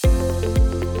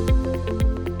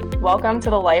Welcome to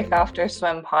the Life After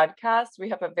Swim podcast. We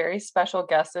have a very special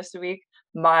guest this week,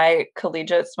 my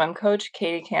collegiate swim coach,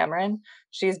 Katie Cameron.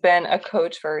 She's been a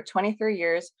coach for 23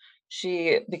 years.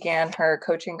 She began her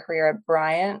coaching career at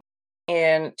Bryant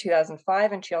in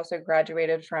 2005, and she also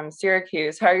graduated from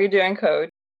Syracuse. How are you doing,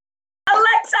 Coach?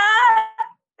 Alexa,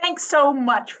 thanks so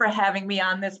much for having me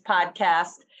on this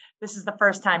podcast. This is the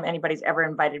first time anybody's ever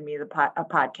invited me to a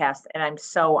podcast, and I'm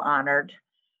so honored.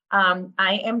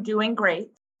 I am doing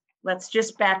great. Let's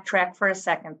just backtrack for a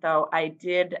second, though. I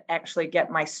did actually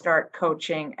get my start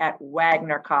coaching at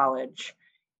Wagner College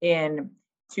in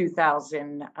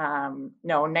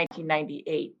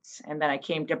 1998. And then I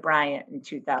came to Bryant in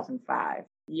 2005.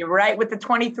 You're right with the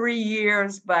 23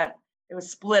 years, but it was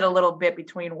split a little bit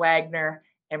between Wagner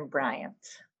and Bryant.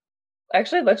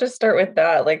 Actually, let's just start with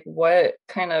that. Like, what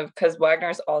kind of, because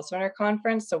Wagner is also in our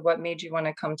conference, so what made you want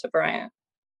to come to Bryant?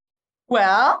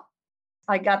 Well,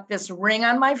 I got this ring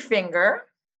on my finger,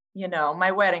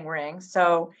 my wedding ring.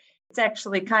 So it's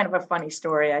actually kind of a funny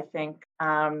story, I think.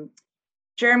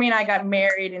 Jeremy and I got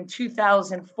married in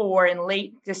 2004 in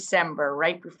late December,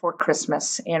 right before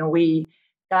Christmas. And we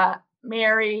got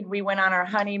married. We went on our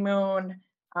honeymoon,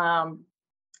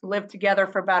 lived together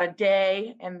for about a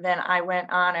day. And then I went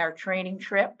on our training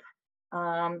trip.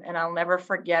 And I'll never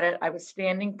forget it. I was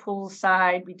standing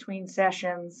poolside between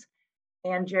sessions.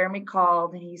 And Jeremy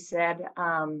called and he said,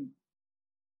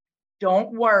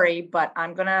 don't worry, but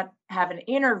I'm going to have an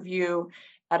interview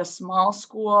at a small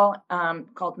school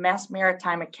called Mass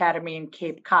Maritime Academy in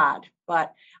Cape Cod.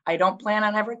 But I don't plan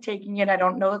on ever taking it. I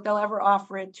don't know that they'll ever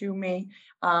offer it to me,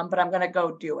 but I'm going to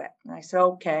go do it. And I said,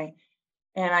 okay.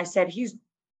 And I said, he's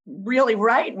really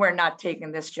right. We're not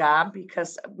taking this job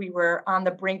because we were on the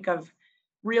brink of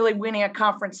really winning a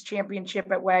conference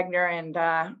championship at Wagner. And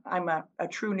I'm a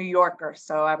true New Yorker.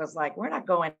 So I was like, we're not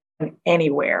going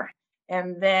anywhere.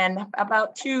 And then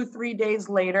about 2-3 days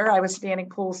later, I was standing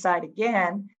poolside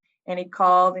again. And he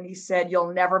called and he said,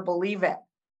 you'll never believe it.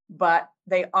 But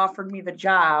they offered me the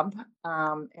job.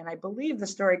 And I believe the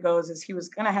story goes is he was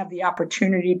going to have the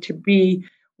opportunity to be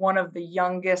one of the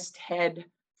youngest head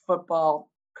football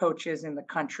coaches in the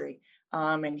country.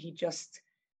 And he just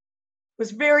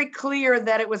was very clear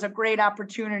that it was a great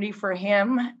opportunity for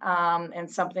him and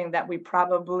something that we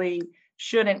probably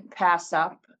shouldn't pass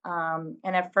up. And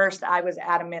at first I was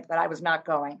adamant that I was not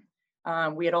going.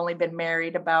 We had only been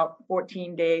married about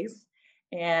 14 days.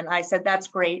 And I said, that's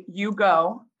great. You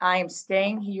go. I am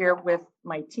staying here with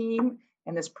my team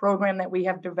and this program that we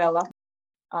have developed.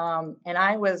 And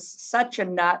I was such a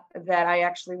nut that I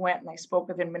actually went and I spoke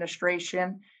with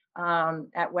administration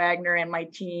at Wagner and my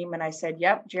team. And I said,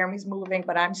 yep, Jeremy's moving,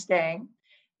 but I'm staying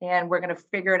and we're going to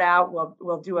figure it out.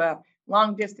 We'll do a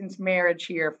long distance marriage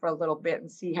here for a little bit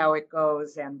and see how it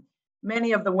goes. And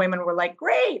many of the women were like,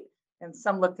 great. And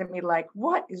some looked at me like,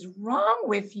 what is wrong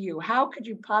with you? How could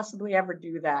you possibly ever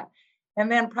do that? And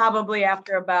then probably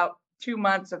after about 2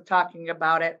 months of talking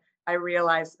about it, I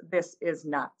realized this is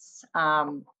nuts.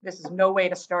 This is no way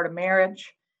to start a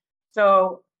marriage.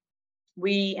 So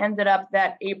we ended up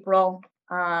that April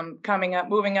moving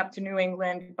up to New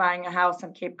England, buying a house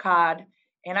on Cape Cod,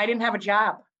 and I didn't have a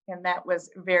job. And that was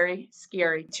very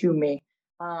scary to me.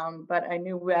 But I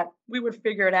knew that we would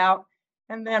figure it out.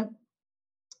 And then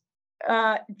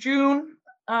June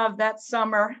of that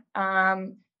summer,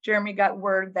 Jeremy got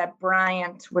word that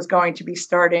Bryant was going to be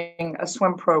starting a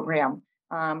swim program.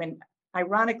 And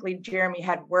ironically, Jeremy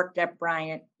had worked at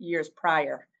Bryant years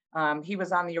prior. He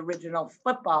was on the original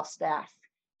football staff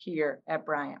here at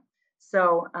Bryant.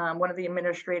 So one of the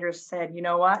administrators said, you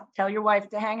know what, tell your wife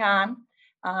to hang on.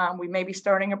 We may be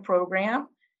starting a program.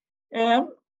 And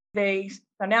they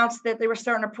announced that they were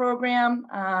starting a program.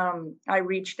 I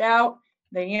reached out,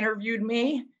 they interviewed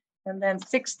me. And then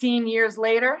 16 years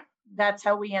later, that's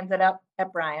how we ended up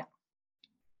at Bryant.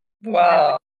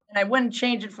 Wow. And I wouldn't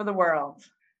change it for the world.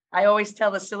 I always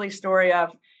tell the silly story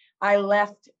of I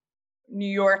left New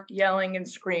York yelling and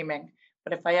screaming.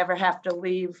 But if I ever have to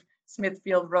leave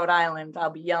Smithfield, Rhode Island, I'll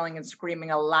be yelling and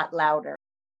screaming a lot louder.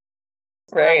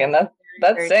 Right. And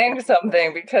that's saying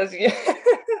something because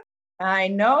I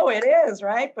know it is,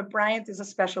 right? But Bryant is a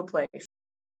special place.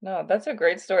 No, that's a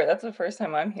great story. That's the first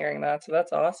time I'm hearing that. So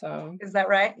that's awesome. Is that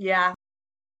right? Yeah.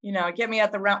 Get me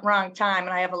at the wrong time.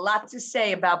 And I have a lot to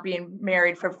say about being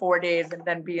married for 4 days and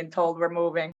then being told we're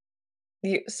moving.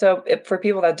 So for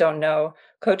people that don't know,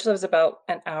 Coach lives about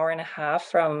an hour and a half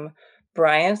from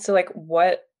Bryant. So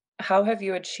how have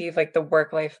you achieved like the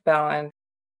work-life balance,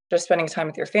 just spending time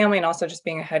with your family and also just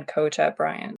being a head coach at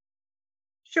Bryant?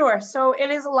 Sure. So it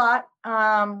is a lot.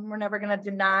 We're never going to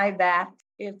deny that.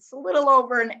 It's a little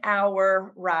over an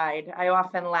hour ride. I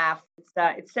often laugh.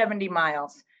 It's 70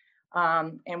 miles.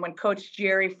 And when Coach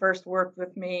Jerry first worked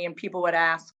with me and people would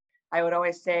ask, I would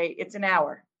always say it's an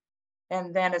hour.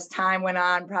 And then as time went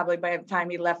on, probably by the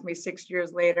time he left me 6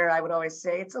 years later, I would always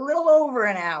say it's a little over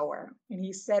an hour. And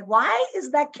he said, why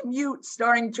is that commute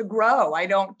starting to grow? I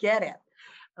don't get it.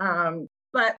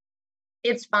 But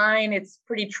it's fine. It's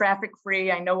pretty traffic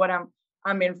free. I know what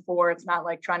I'm in for. It's not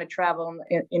like trying to travel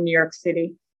in New York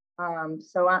City.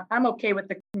 So I'm okay with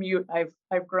the commute.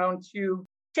 I've grown to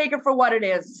take it for what it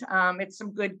is. It's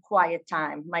some good quiet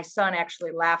time. My son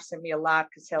actually laughs at me a lot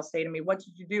because he'll say to me, what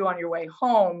did you do on your way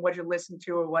home? What did you listen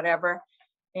to or whatever?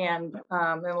 And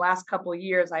in the last couple of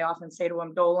years, I often say to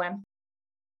him, Dolan,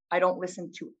 I don't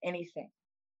listen to anything.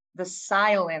 The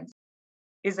silence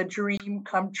is a dream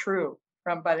come true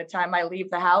from by the time I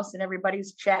leave the house and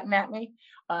everybody's chatting at me,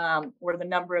 or the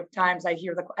number of times I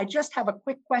hear I just have a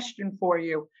quick question for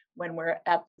you when we're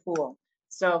at the pool.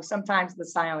 So sometimes the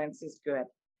silence is good.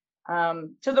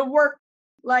 To the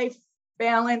work-life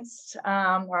balance,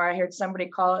 or I heard somebody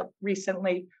call it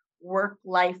recently,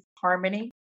 work-life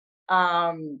harmony.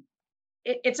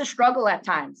 It's a struggle at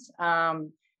times.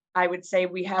 I would say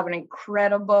we have an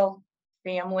incredible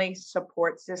family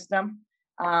support system.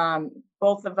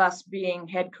 Both of us being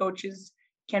head coaches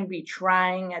can be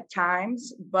trying at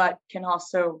times, but can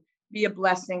also be a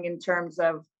blessing in terms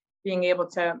of being able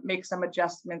to make some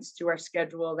adjustments to our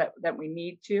schedule that we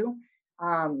need to.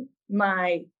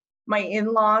 My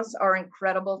in-laws are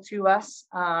incredible to us.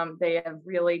 They have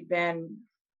really been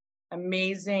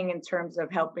amazing in terms of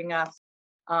helping us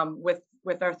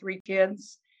with our 3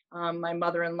 kids. My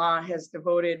mother-in-law has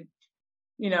devoted,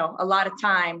 a lot of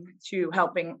time to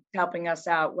helping us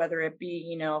out, whether it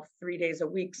be, 3 days a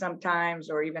week sometimes,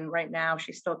 or even right now,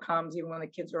 she still comes, even when the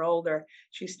kids are older,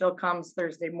 she still comes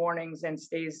Thursday mornings and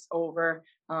stays over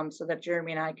so that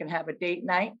Jeremy and I can have a date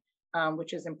night,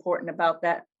 which is important about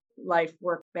that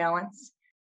life-work balance.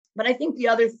 But I think the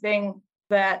other thing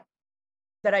that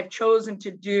I've chosen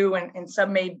to do, and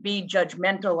some may be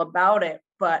judgmental about it,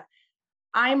 but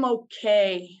I'm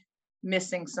okay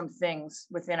missing some things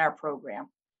within our program.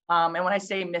 And when I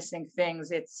say missing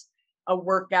things, it's a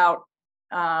workout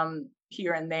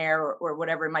here and there, or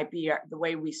whatever it might be, the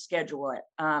way we schedule it.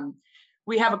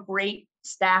 We have a great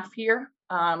staff here,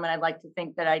 and I'd like to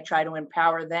think that I try to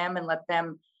empower them and let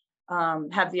them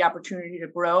have the opportunity to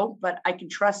grow, but I can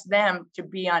trust them to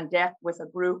be on deck with a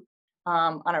group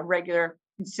on a regular,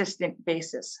 consistent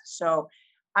basis. So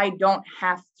I don't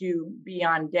have to be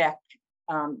on deck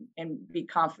and be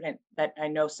confident that I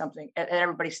know something, and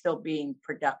everybody's still being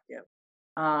productive.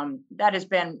 That has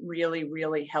been really,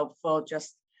 really helpful,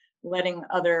 just letting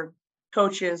other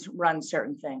coaches run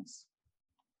certain things.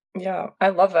 Yeah, I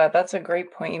love that. That's a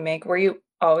great point you make. Were you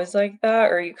always like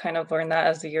that, or you kind of learned that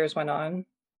as the years went on?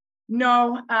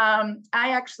 No, I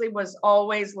actually was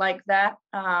always like that.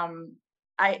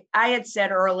 I had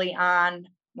said early on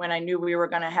when I knew we were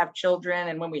going to have children,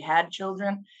 and when we had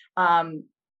children,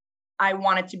 I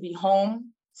wanted to be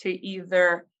home to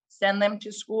either send them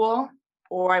to school,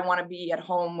 or I want to be at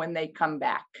home when they come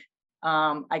back.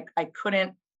 I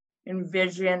couldn't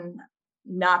envision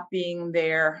not being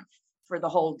there for the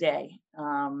whole day.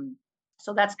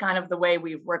 So that's kind of the way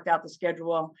we've worked out the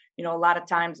schedule. A lot of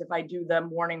times if I do the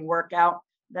morning workout,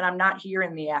 then I'm not here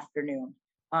in the afternoon,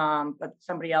 but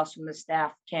somebody else from the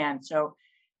staff can. So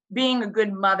being a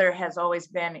good mother has always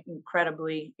been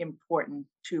incredibly important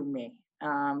to me.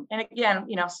 And again,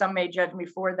 some may judge me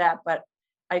for that, but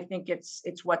I think it's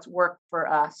what's worked for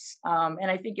us.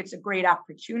 And I think it's a great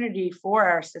opportunity for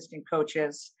our assistant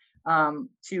coaches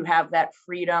to have that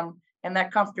freedom and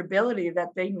that comfortability that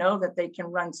they know that they can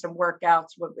run some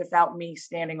workouts without me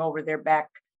standing over their back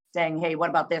saying, hey,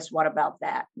 what about this? What about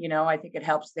that? I think it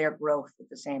helps their growth at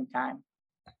the same time.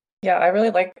 Yeah, I really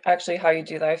like actually how you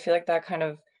do that. I feel like that kind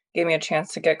of gave me a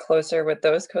chance to get closer with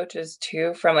those coaches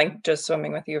too, from like just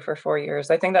swimming with you for 4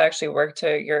 years. I think that actually worked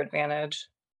to your advantage.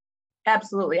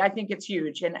 Absolutely. I think it's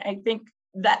huge. And I think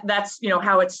that's,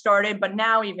 how it started. But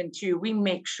now even too, we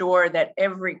make sure that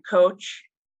every coach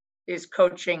is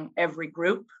coaching every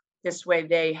group. This way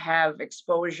they have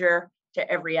exposure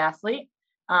to every athlete.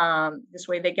 This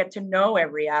way they get to know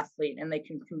every athlete and they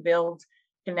can build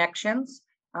connections.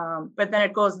 But then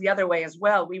it goes the other way as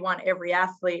well. We want every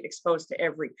athlete exposed to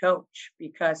every coach,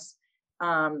 because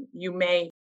you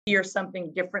may hear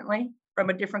something differently from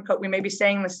a different coach. We may be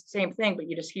saying the same thing, but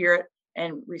you just hear it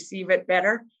and receive it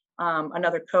better.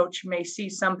 Another coach may see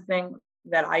something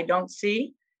that I don't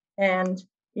see. And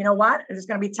you know what? There's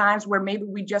going to be times where maybe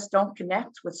we just don't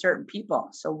connect with certain people.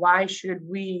 So why should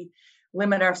we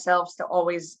limit ourselves to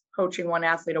always coaching one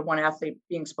athlete or one athlete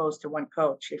being exposed to one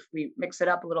coach. If we mix it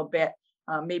up a little bit,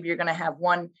 maybe you're going to have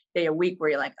one day a week where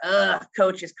you're like,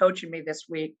 coach is coaching me this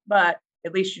week, but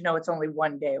at least you know it's only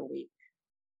one day a week,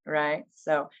 right?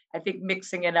 So I think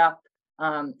mixing it up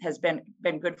has been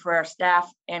good for our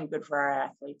staff and good for our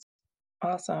athletes.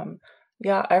 Awesome.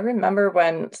 Yeah, I remember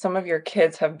when some of your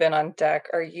kids have been on deck.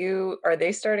 Are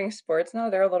they starting sports now?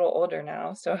 They're a little older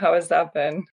now. So how has that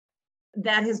been?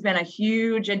 That has been a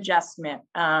huge adjustment.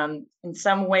 In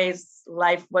some ways,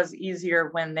 life was easier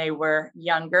when they were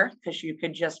younger because you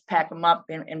could just pack them up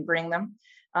and bring them.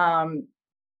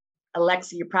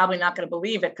 Alexa, you're probably not going to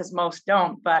believe it because most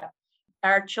don't, but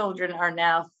our children are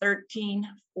now 13,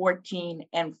 14,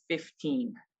 and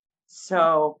 15.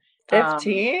 So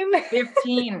 15?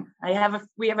 15. We have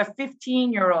a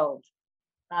 15-year-old.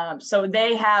 So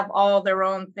they have all their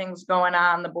own things going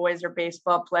on. The boys are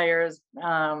baseball players.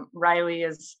 Riley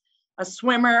is a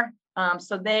swimmer.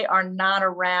 So they are not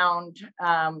around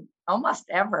almost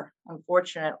ever,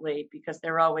 unfortunately, because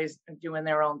they're always doing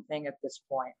their own thing at this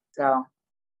point. So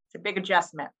it's a big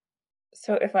adjustment.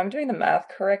 So if I'm doing the math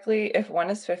correctly, if one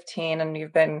is 15 and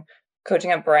you've been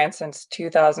coaching at Bryant since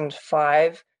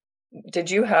 2005,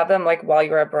 did you have them like while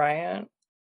you were at Bryant?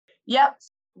 Yep.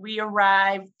 We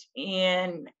arrived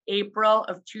in April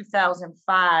of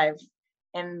 2005,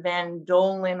 and then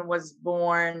Dolan was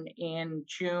born in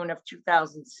June of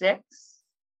 2006.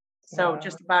 So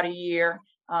just about a year.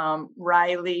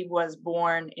 Riley was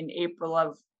born in April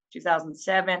of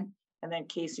 2007, and then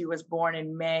Casey was born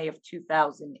in May of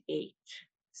 2008.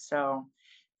 So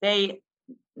in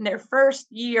their first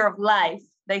year of life,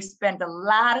 they spent a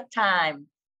lot of time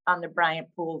on the Bryant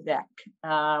pool deck.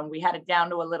 We had it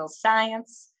down to a little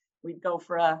science. We'd go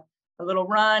for a little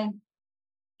run,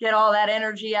 get all that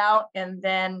energy out, and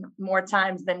then more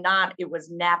times than not, it was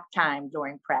nap time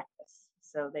during practice.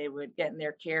 So they would get in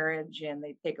their carriage and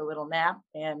they'd take a little nap,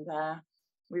 and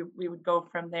we would go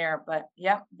from there. But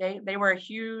yeah, they were a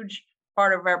huge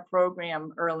part of our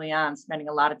program early on, spending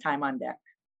a lot of time on deck.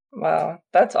 Wow,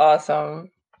 that's awesome.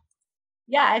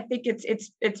 Yeah, I think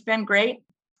it's been great.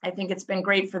 I think it's been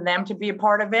great for them to be a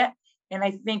part of it. And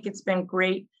I think it's been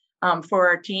great for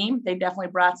our team. They definitely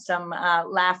brought some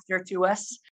laughter to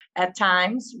us at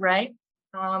times, right?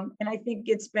 And I think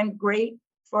it's been great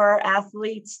for our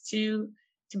athletes to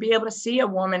be able to see a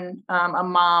woman, a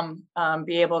mom,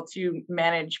 be able to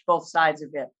manage both sides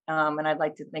of it. And I'd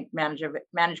like to think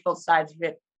manage both sides of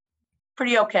it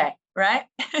pretty okay, right?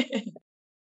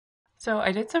 So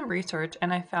I did some research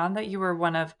and I found that you were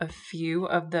one of a few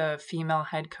of the female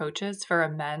head coaches for a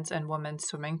men's and women's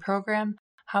swimming program.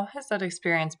 How has that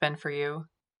experience been for you?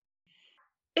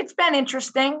 It's been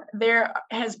interesting. There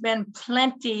has been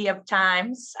plenty of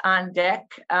times on deck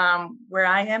where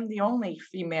I am the only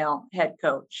female head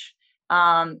coach.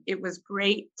 It was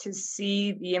great to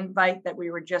see the invite that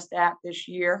we were just at this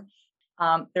year.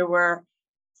 There were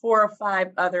 4 or 5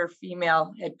 other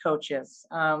female head coaches,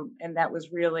 and that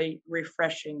was really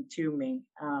refreshing to me.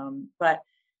 But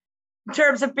in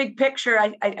terms of big picture,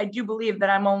 I do believe that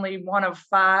I'm only one of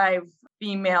 5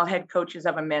 female head coaches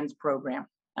of a men's program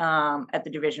at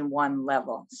the Division I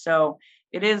level. So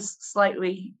it is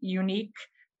slightly unique,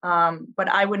 but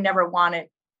I would never want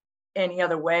it any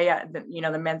other way.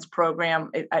 The men's program,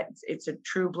 it's a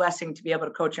true blessing to be able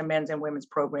to coach a men's and women's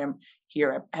program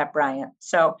here at Bryant.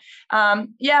 So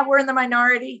yeah, we're in the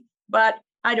minority, but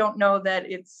I don't know that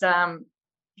it's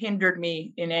hindered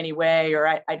me in any way, or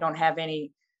I don't have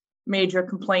any major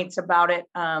complaints about it.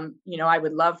 I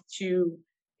would love to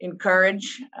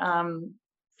encourage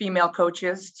female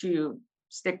coaches to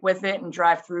stick with it and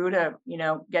drive through to,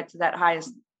 get to that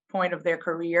highest point of their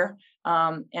career.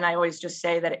 And I always just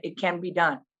say that it can be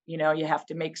done. You have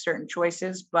to make certain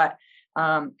choices, but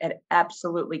it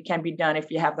absolutely can be done if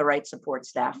you have the right support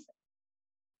staff.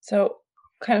 So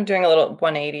kind of doing a little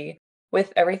 180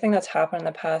 with everything that's happened in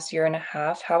the past year and a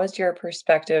half, how has your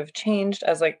perspective changed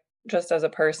as just as a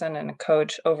person and a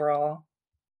coach overall?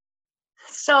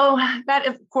 So that,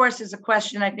 of course, is a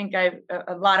question I think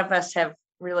a lot of us have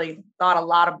really thought a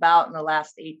lot about in the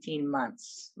last 18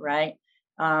 months, right?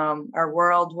 Our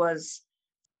world was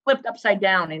flipped upside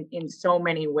down in so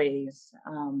many ways.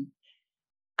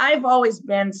 I've always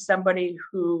been somebody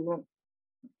who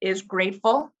is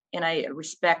grateful, and I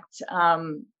respect,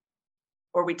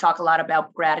 or we talk a lot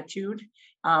about gratitude.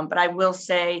 But I will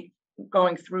say,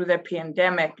 going through the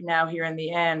pandemic now here in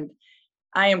the end,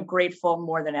 I am grateful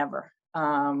more than ever.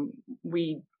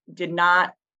 We did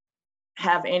not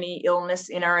have any illness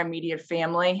in our immediate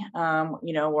family,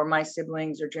 or my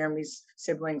siblings or Jeremy's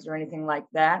siblings or anything like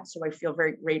that. So I feel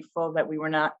very grateful that we were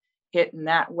not hit in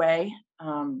that way.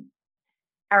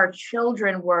 our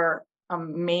children were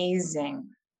amazing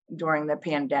during the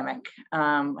pandemic.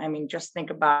 Just think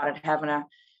about it, having at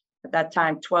that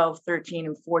time, 12, 13,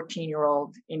 and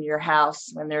 14-year-old in your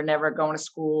house when they're never going to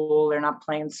school, they're not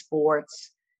playing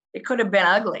sports. It could have been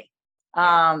ugly.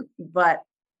 But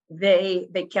they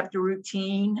kept a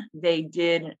routine. They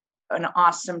did an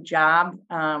awesome job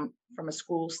from a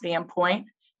school standpoint.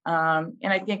 And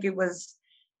I think it was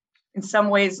in some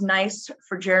ways nice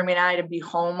for Jeremy and I to be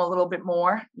home a little bit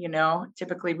more.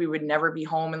 Typically we would never be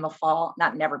home in the fall,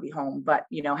 not never be home, but,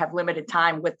 have limited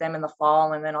time with them in the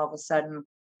fall. And then all of a sudden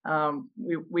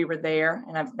we were there,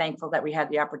 and I'm thankful that we had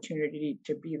the opportunity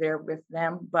to be there with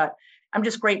them. But I'm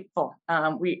just grateful.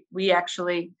 We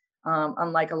actually,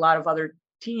 unlike a lot of other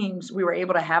teams, we were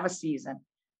able to have a season.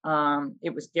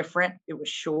 It was different. It was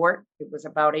short. It was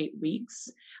about 8 weeks.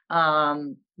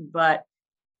 But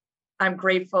I'm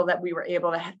grateful that we were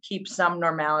able to keep some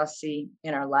normalcy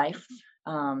in our life.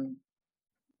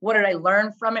 What did I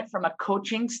learn from it from a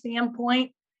coaching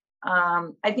standpoint?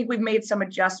 I think we've made some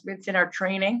adjustments in our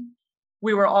training.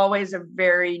 We were always a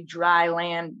very dry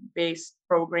land based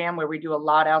program where we do a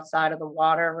lot outside of the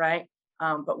water, right?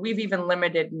 But we've even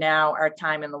limited now our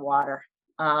time in the water.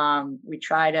 We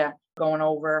try to going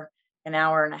over an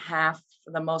hour and a half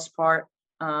for the most part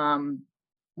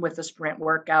with the sprint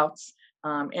workouts.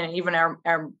 And even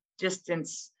our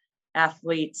distance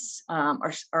athletes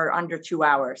are under 2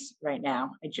 hours right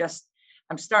now.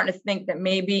 I'm starting to think that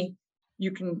maybe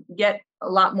you can get a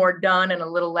lot more done in a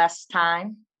little less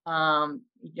time, and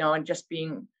just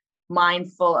being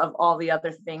mindful of all the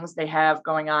other things they have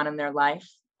going on in their life.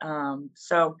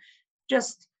 So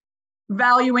just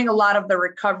valuing a lot of the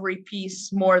recovery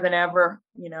piece more than ever.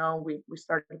 We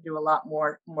started to do a lot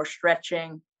more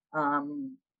stretching,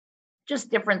 just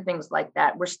different things like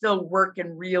that. We're still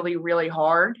working really, really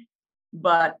hard,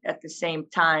 but at the same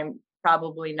time,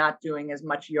 probably not doing as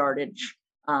much yardage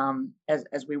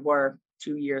as we were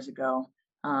 2 years ago,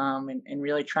 and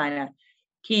really trying to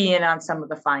key in on some of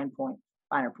the finer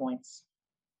points.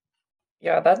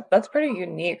 Yeah, that's pretty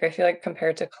unique. I feel like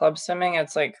compared to club swimming,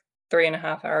 it's like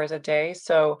 3.5 hours a day.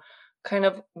 So kind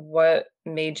of what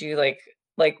made you like,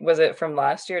 was it from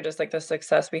last year, just like the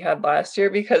success we had last year?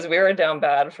 Because we were down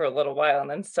bad for a little while and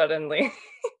then suddenly.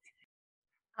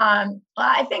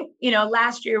 I think,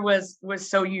 last year was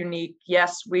so unique.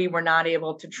 Yes, we were not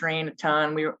able to train a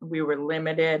ton. We were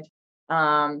limited.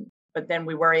 But then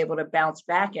we were able to bounce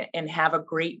back and have a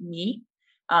great meet.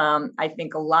 I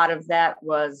think a lot of that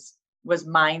was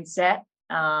mindset,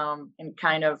 and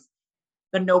kind of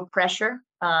the no pressure.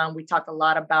 We talked a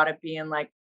lot about it being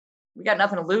like, we got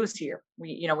nothing to lose here.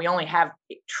 We only have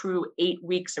true 8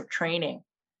 weeks of training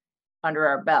under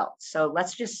our belt. So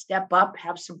let's just step up,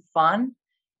 have some fun,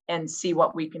 and see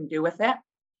what we can do with it.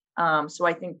 So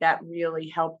I think that really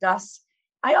helped us.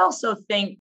 I also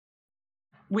think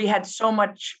we had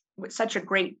such a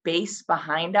great base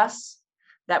behind us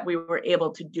that we were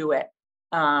able to do it.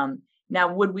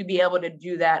 Now, would we be able to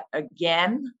do that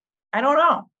again? I don't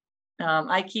know.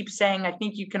 I keep saying, I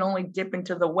think you can only dip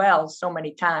into the well so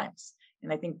many times.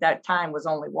 And I think that time was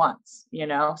only once,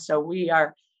 so we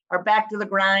are back to the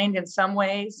grind in some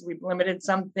ways. We've limited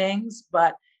some things,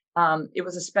 but it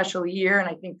was a special year. And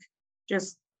I think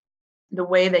just the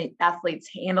way the athletes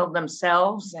handled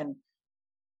themselves and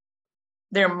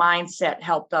their mindset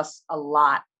helped us a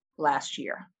lot last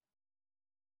year.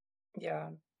 Yeah.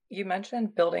 You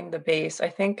mentioned building the base.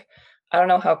 I don't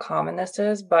know how common this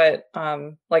is, but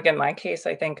like in my case,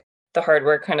 I think the hard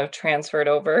work kind of transferred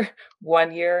over.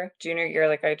 1 year, junior year,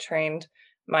 like I trained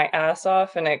my ass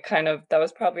off, and that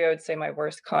was probably, I would say, my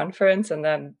worst conference. And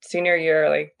then senior year,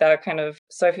 like that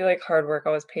so I feel like hard work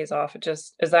always pays off.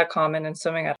 Is that common in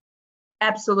swimming?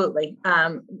 Absolutely.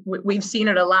 We've seen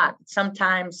it a lot.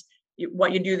 Sometimes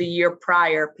what you do the year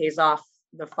prior pays off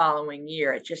the following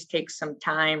year. It just takes some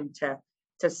time to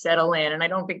settle in. And I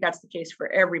don't think that's the case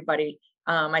for everybody.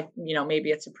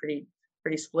 Maybe it's a pretty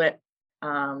split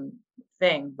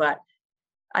thing, but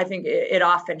I think it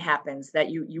often happens that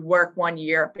you work 1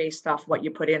 year based off what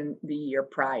you put in the year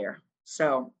prior.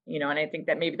 So, and I think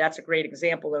that maybe that's a great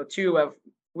example though, too, of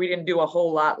we didn't do a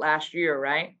whole lot last year,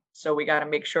 right? So we got to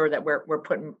make sure that we're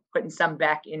putting some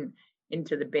back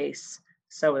into the base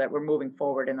so that we're moving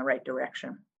forward in the right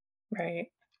direction. Right.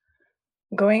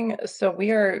 So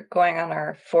we are going on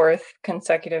our 4th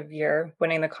consecutive year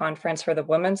winning the conference for the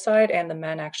women's side, and the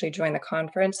men actually joined the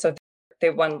conference. So they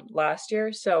won last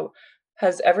year. So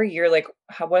has every year,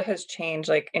 what has changed,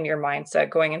 in your mindset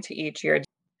going into each year?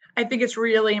 I think it's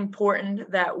really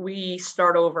important that we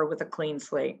start over with a clean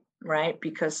slate, right?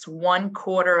 Because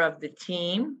 1/4 of the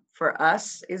team for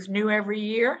us is new every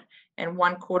year. and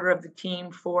 1/4 of the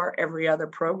team for every other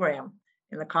program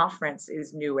in the conference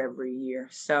is new every year.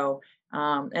 So,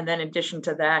 and then in addition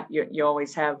to that, you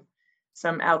always have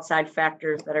some outside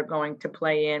factors that are going to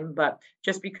play in. But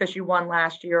just because you won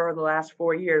last year or the last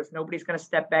 4 years, nobody's going to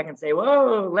step back and say,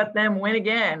 whoa, let them win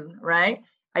again, right?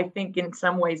 I think in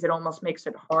some ways it almost makes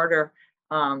it harder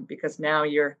because now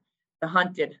you're the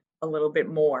hunted a little bit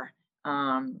more.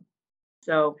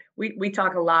 So we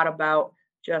talk a lot about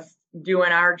just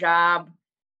doing our job,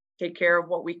 take care of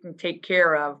what we can take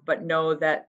care of, but know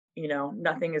that,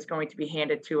 nothing is going to be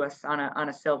handed to us on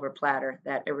a silver platter,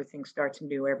 that everything starts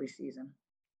new every season.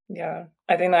 Yeah,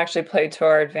 I think that actually played to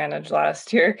our advantage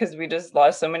last year because we just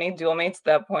lost so many dual mates at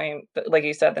that point. Like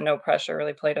you said, the no pressure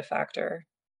really played a factor.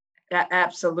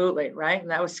 Absolutely, right?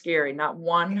 And that was scary. Not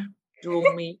one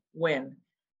dual meet win.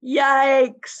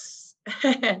 Yikes.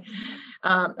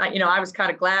 I was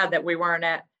kind of glad that we weren't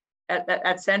at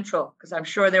Central, because I'm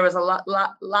sure there was a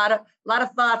lot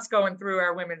of thoughts going through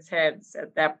our women's heads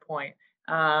at that point.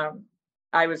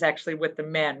 I was actually with the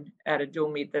men at a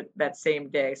dual meet that same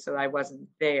day, so I wasn't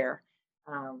there.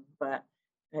 But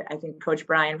I think Coach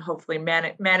Brian hopefully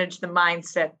managed the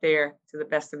mindset there to the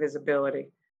best of his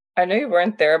ability. I know you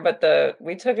weren't there, but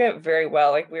we took it very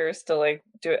well. Like we were still like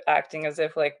acting as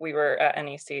if like we were at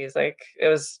NECs. Like it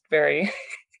was very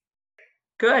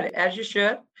good, as you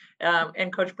should.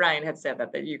 And Coach Brian had said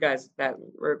that you guys that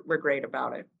were great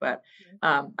about it. But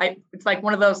it's like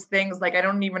one of those things, like I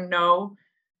don't even know,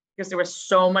 because there was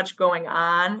so much going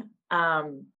on.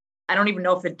 I don't even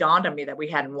know if it dawned on me that we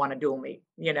hadn't won a dual meet.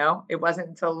 It wasn't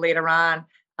until later on,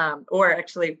 or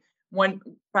actually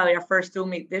probably our first dual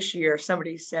meet this year,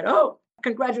 somebody said, "Oh,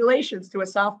 congratulations to a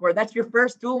sophomore. That's your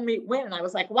first dual meet win." And I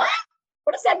was like, "What?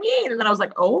 What does that mean?" And then I was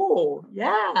like, "Oh,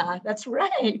 yeah, that's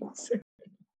right."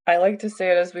 I like to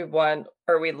say it as we won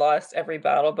or we lost every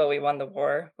battle, but we won the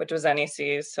war, which was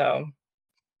NECs. So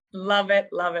love it,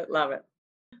 love it, love it.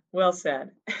 Well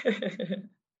said.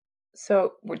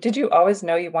 So did you always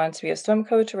know you wanted to be a swim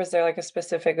coach, or was there like a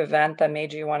specific event that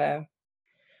made you want to?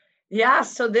 Yeah,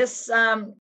 so this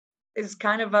is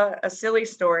kind of a silly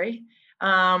story.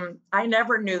 I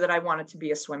never knew that I wanted to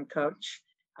be a swim coach.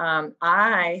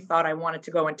 I thought I wanted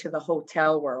to go into the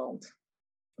hotel world.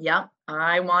 Yeah,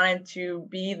 I wanted to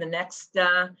be the next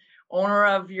owner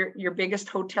of your biggest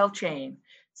hotel chain.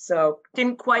 So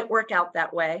didn't quite work out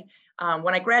that way.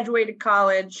 When I graduated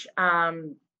college,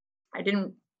 I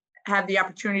didn't have the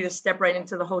opportunity to step right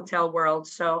into the hotel world.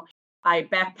 So I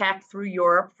backpacked through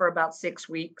Europe for about 6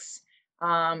 weeks,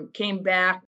 came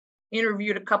back,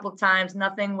 interviewed a couple of times.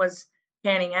 Nothing was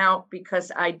panning out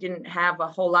because I didn't have a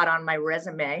whole lot on my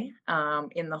resume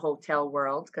in the hotel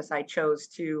world, because I chose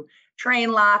to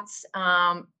train lots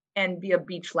and be a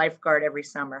beach lifeguard every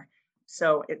summer.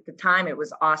 So at the time, it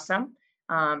was awesome.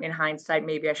 In hindsight,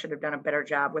 maybe I should have done a better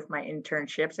job with my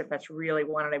internships if that's really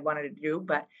what I wanted to do,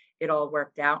 but it all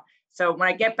worked out. So when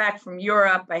I get back from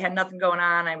Europe, I had nothing going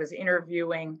on. I was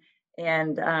interviewing,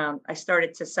 and I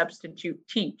started to substitute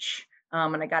teach.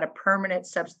 And I got a permanent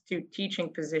substitute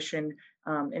teaching position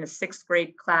in a 6th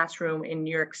grade classroom in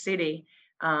New York City,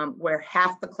 where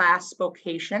half the class spoke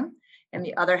Haitian and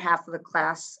the other half of the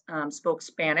class spoke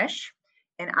Spanish,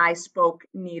 and I spoke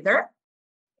neither.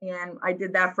 And I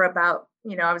did that for about,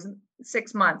 I was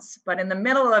 6 months. But in the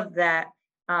middle of that,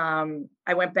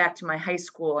 I went back to my high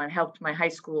school and helped my high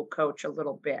school coach a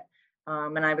little bit.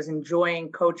 And I was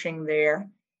enjoying coaching there.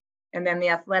 And then the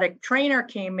athletic trainer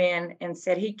came in and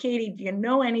said, "Hey, Katie, do you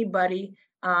know anybody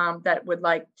that would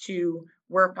like to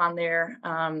work on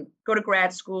go to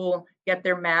grad school, get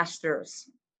their master's?"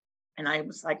 And I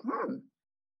was like,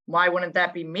 why wouldn't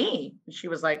that be me? And she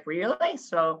was like, "Really?"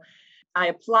 So I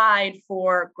applied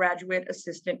for graduate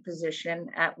assistant position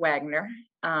at Wagner.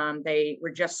 They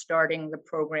were just starting the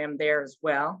program there as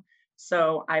well.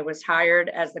 So I was hired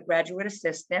as the graduate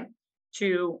assistant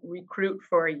to recruit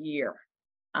for a year.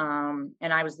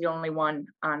 And I was the only one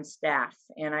on staff.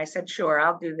 And I said, "Sure,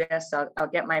 I'll do this. I'll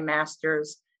get my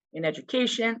master's in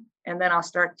education, and then I'll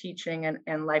start teaching,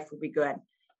 and life will be good."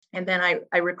 And then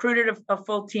I recruited a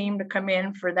full team to come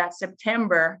in for that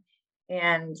September.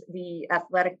 And the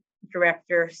athletic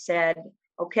director said,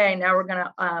 "Okay, now we're going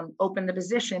to open the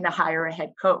position to hire a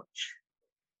head coach."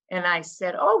 And I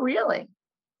said, "Oh, really?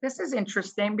 This is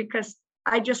interesting, because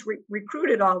I just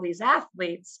recruited all these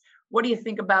athletes. What do you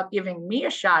think about giving me a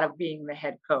shot of being the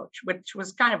head coach?" Which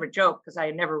was kind of a joke, because I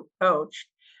had never coached,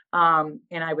 and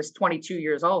I was 22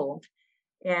 years old.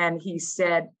 And he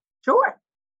said, "Sure."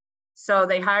 So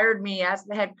they hired me as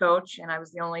the head coach, and I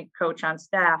was the only coach on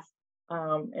staff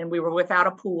And we were without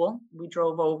a pool. We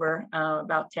drove over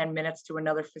about 10 minutes to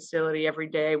another facility every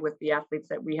day with the athletes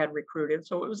that we had recruited.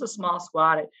 So it was a small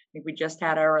squad. I think we just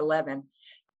had our 11.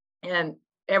 And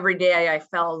every day I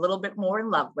fell a little bit more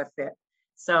in love with it.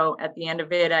 So at the end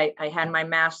of it, I had my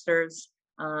master's.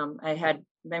 I had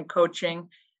been coaching.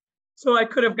 So I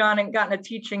could have gone and gotten a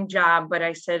teaching job, but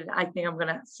I said, I think I'm going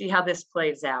to see how this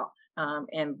plays out.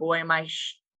 And boy, am I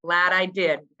glad I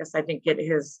did, because I think it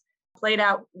has played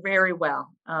out very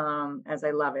well, as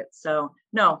I love it. So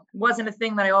no, it wasn't a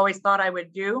thing that I always thought I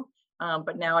would do,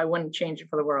 but now I wouldn't change it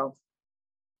for the world.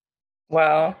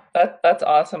 Wow, that's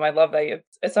awesome. I love that.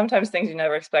 It's sometimes things you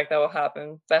never expect that will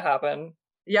happen that happen.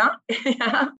 Yeah.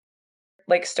 Yeah.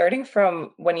 Like starting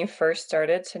from when you first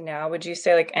started to now, would you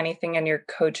say like anything in your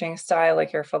coaching style,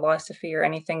 like your philosophy or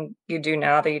anything you do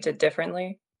now that you did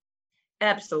differently?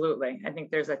 Absolutely. I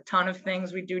think there's a ton of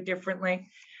things we do differently.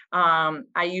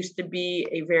 I used to be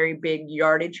a very big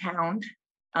yardage hound.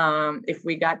 If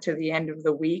we got to the end of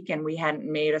the week and we hadn't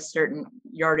made a certain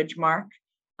yardage mark,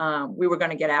 we were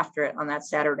going to get after it on that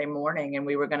Saturday morning, and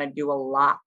we were going to do a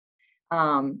lot.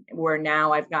 Where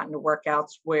now I've gotten to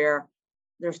workouts where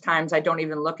there's times I don't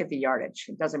even look at the yardage.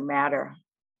 It doesn't matter.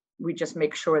 We just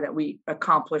make sure that we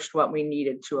accomplished what we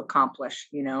needed to accomplish,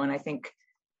 and I think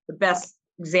the best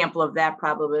example of that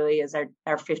probably is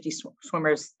our 50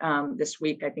 swimmers this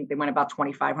week. I think they went about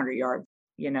 2,500 yards,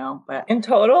 but In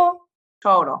total?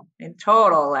 in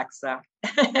total, Alexa.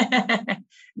 And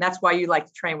that's why you like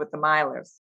to train with the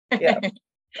milers. Yeah,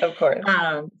 of course.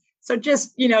 So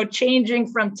just,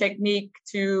 changing from technique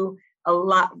to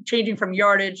changing from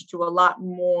yardage to a lot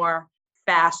more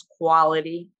fast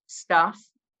quality stuff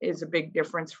is a big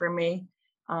difference for me.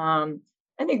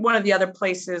 I think one of the other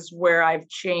places where I've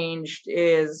changed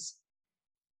is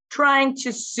trying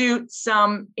to suit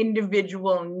some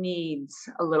individual needs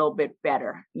a little bit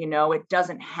better. It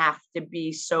doesn't have to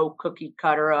be so cookie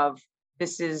cutter of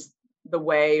this is the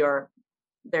way or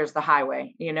there's the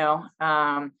highway.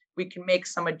 We can make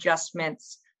some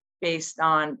adjustments based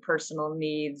on personal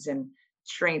needs and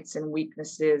strengths and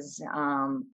weaknesses,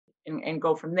 and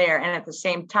go from there. And at the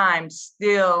same time,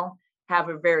 still have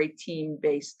a very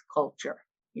team-based culture.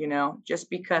 Just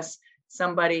because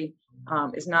somebody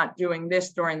is not doing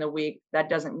this during the week, that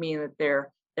doesn't mean that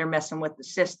they're messing with the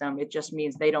system. It just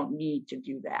means they don't need to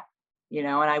do that. And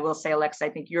I will say, Alexa, I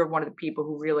think you're one of the people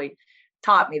who really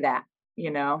taught me that.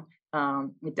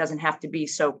 It doesn't have to be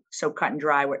so cut and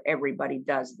dry where everybody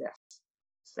does this.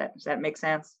 Does that make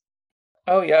sense?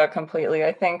 Oh yeah, completely.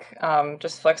 I think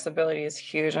just flexibility is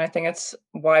huge, and I think it's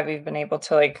why we've been able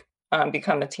to like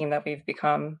become the team that we've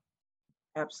become.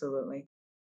 Absolutely.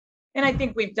 And I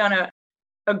think we've done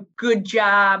a good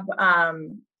job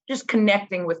just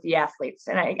connecting with the athletes.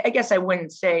 And I guess I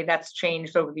wouldn't say that's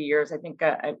changed over the years. I think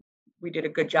we did a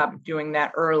good job of doing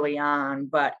that early on,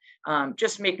 but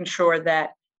just making sure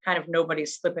that kind of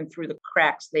nobody's slipping through the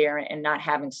cracks there and not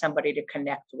having somebody to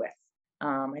connect with.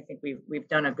 I think we've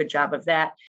done a good job of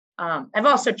that. I've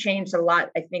also changed a lot,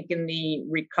 I think, in the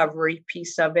recovery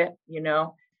piece of it.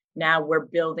 Now we're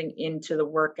building into the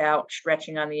workout,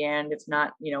 stretching on the end. It's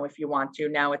not, if you want to,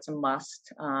 now it's a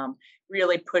must.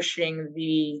 Really pushing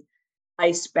the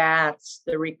ice baths,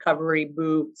 the recovery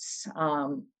boots.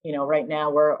 Right now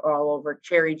we're all over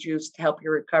cherry juice to help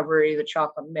your recovery, the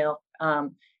chocolate milk,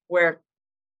 where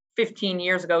 15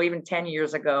 years ago, even 10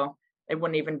 years ago, it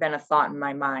wouldn't even been a thought in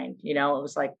my mind. It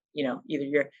was like,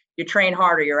 either you train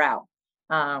hard or you're out,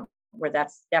 where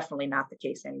that's definitely not the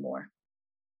case anymore.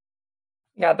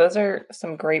 Yeah, those are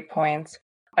some great points.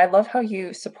 I love how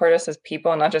you support us as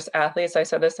people, not just athletes. I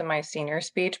said this in my senior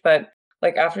speech, but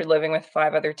like after living with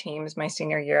 5 other teams my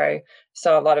senior year, I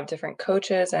saw a lot of different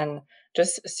coaches, and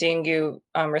just seeing you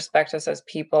respect us as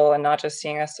people and not just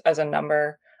seeing us as a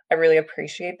number. I really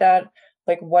appreciate that.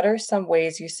 Like, what are some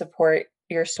ways you support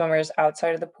your swimmers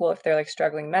outside of the pool if they're like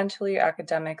struggling mentally,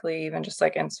 academically, even just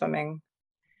like in swimming?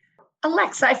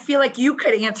 Alexa, I feel like you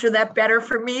could answer that better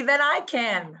for me than I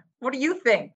can. What do you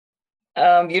think?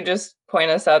 You just point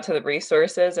us out to the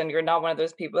resources, and you're not one of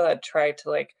those people that try to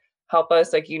like help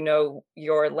us. Like,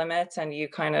 your limits, and you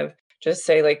kind of just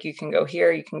say like, you can go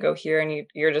here, and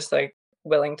you're just like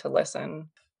willing to listen.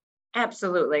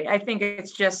 Absolutely. I think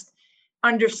it's just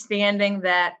understanding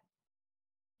that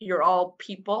you're all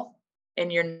people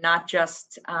and you're not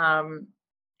just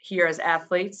here as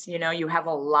athletes. You have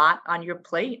a lot on your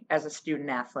plate as a student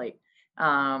athlete.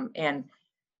 And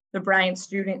the Bryant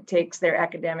student takes their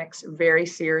academics very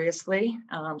seriously.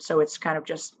 So it's kind of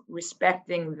just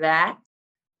respecting that.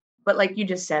 But like you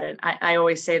just said it, I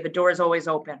always say the door is always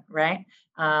open, right?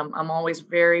 I'm always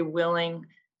very willing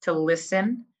to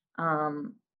listen.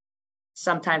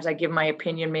 Sometimes I give my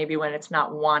opinion maybe when it's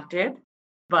not wanted,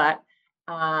 but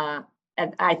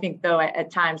and I think though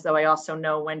at times though I also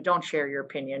know when don't share your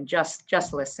opinion,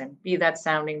 just listen, be that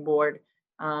sounding board,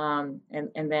 and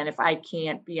then if I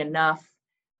can't be enough,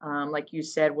 like you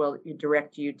said, we'll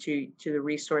direct you to the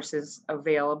resources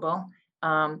available.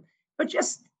 But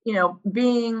just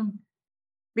being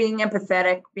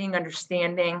empathetic, being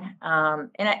understanding.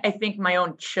 And I think my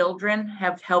own children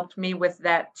have helped me with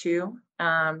that too.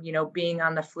 Being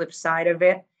on the flip side of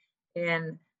it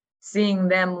and seeing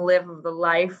them live the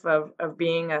life of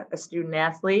being a student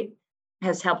athlete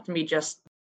has helped me just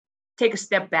take a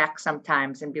step back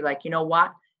sometimes and be like, you know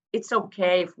what? It's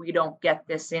okay if we don't get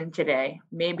this in today.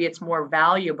 Maybe it's more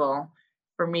valuable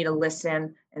for me to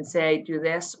listen and say, do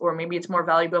this, or maybe it's more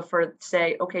valuable for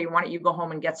say, okay, why don't you go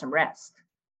home and get some rest?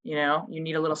 You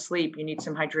need a little sleep, you need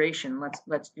some hydration.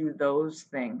 Let's do those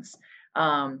things.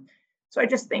 So I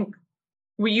just think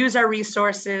we use our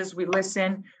resources, we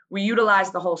listen, we utilize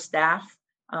the whole staff,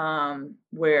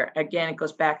 where again, it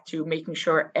goes back to making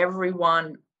sure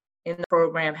everyone in the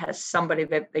program has somebody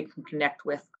that they can connect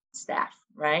with staff,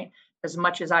 right? As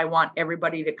much as I want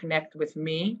everybody to connect with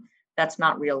me, that's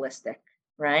not realistic,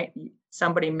 right?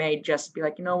 Somebody may just be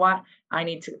like, you know what? I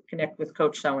need to connect with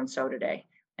Coach so-and-so today.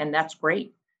 And that's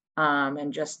great.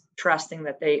 And just trusting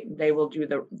that they will do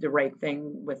the right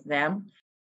thing with them.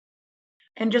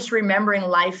 And just remembering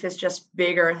life is just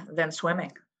bigger than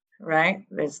swimming, right?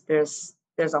 There's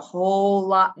a whole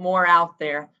lot more out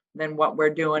there than what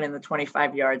we're doing in the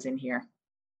 25 yards in here.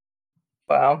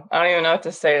 Wow. I don't even know what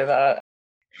to say to that.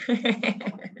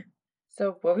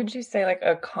 So what would you say like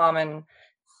a common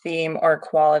theme or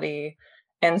quality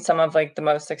in some of like the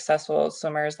most successful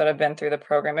swimmers that have been through the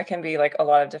program? It can be like a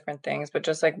lot of different things, but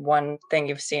just like one thing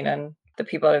you've seen in the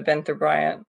people that have been through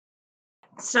Bryant.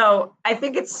 So I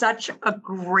think it's such a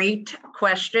great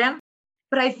question,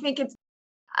 but I think it's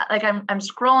like I'm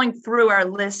scrolling through our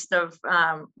list of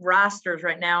rosters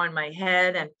right now in my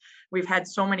head, and we've had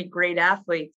so many great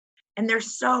athletes, and they're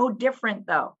so different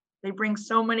though. They bring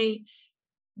so many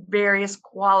various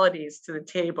qualities to the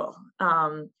table.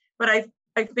 But I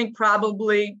think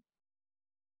probably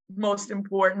most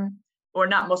important, or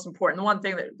not most important, the one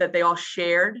thing that they all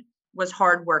shared was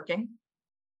hardworking.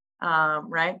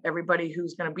 Right? Everybody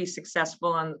who's going to be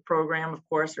successful in the program, of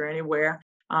course, or anywhere,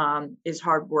 is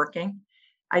hardworking.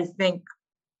 I think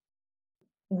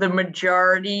the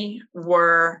majority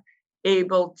were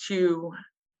able to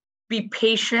be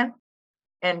patient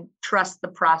and trust the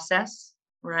process,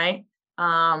 right?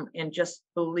 And just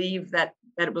believe that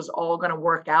it was all going to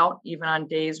work out, even on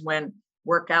days when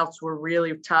workouts were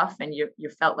really tough and you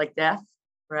felt like death,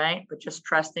 right? But just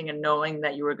trusting and knowing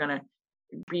that you were going to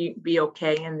be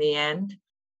okay in the end.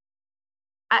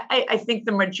 I think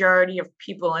the majority of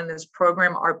people in this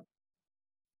program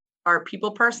are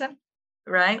people person,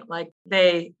 right? Like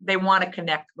they want to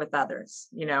connect with others.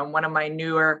 One of my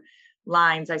newer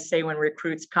lines I say when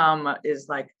recruits come is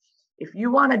like, if you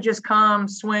want to just come,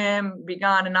 swim, be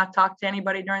gone, and not talk to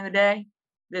anybody during the day,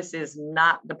 this is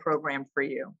not the program for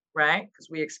you, right? Because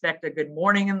we expect a good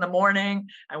morning in the morning.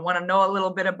 I want to know a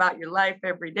little bit about your life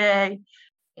every day.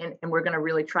 And we're going to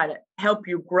really try to help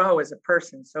you grow as a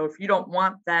person. So if you don't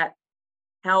want that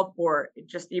help or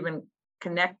just even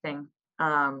connecting,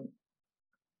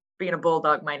 being a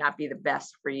bulldog might not be the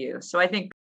best for you. So I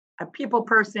think a people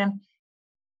person,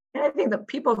 and I think the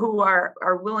people who are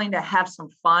willing to have some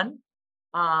fun,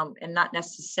 and not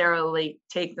necessarily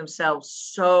take themselves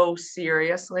so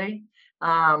seriously,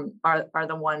 are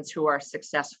the ones who are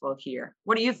successful here.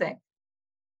 What do you think?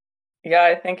 Yeah,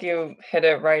 I think you hit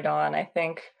it right on. I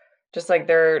think just like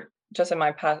just in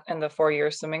my past, in the 4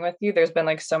 years swimming with you, there's been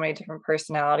like so many different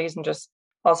personalities, and just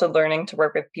also learning to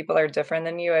work with people that are different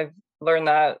than you. I've learned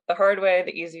that the hard way,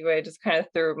 the easy way, just kind of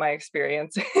through my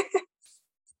experience.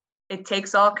 It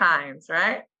takes all kinds,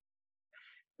 right?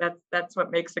 That's what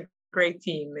makes a great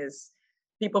team, is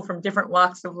people from different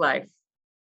walks of life.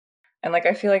 And like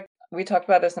I feel like we talked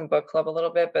about this in book club a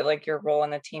little bit, but like your role in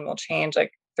the team will change.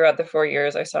 Like throughout the 4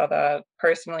 years, I saw that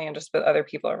personally and just with other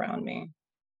people around me.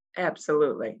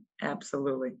 Absolutely.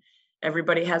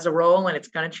 Everybody has a role and it's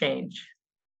going to change.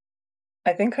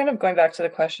 I think kind of going back to the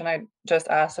question I just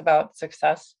asked about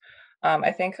success,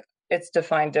 I think it's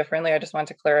defined differently. I just want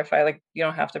to clarify, like you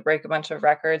don't have to break a bunch of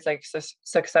records. Like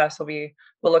success will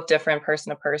look different person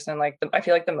to person. Like I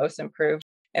feel like the most improved,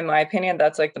 in my opinion,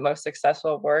 that's like the most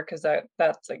successful work, because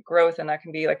that's like growth and that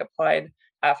can be like applied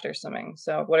after swimming.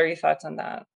 So what are your thoughts on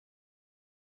that?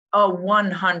 Oh,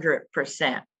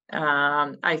 100%.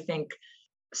 I think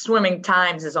swimming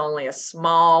times is only a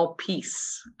small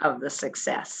piece of the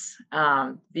success.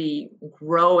 The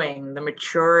growing, the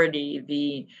maturity,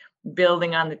 the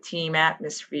building on the team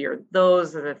atmosphere,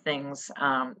 those are the things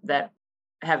that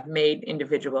have made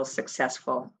individuals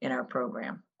successful in our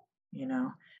program. You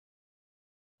know,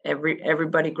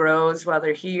 everybody grows while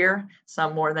they're here,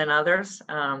 some more than others,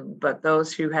 but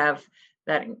those who have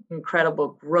that incredible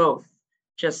growth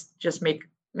just make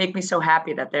me so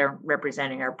happy that they're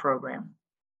representing our program.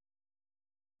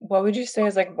 What would you say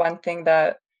is like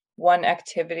one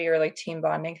activity or like team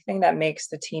bonding thing that makes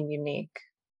the team unique?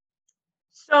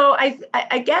 So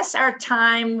I guess our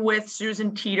time with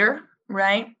Susan Teeter,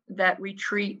 right? That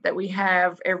retreat that we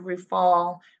have every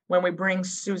fall when we bring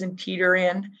Susan Teeter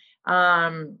in,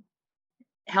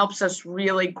 helps us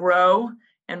really grow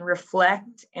and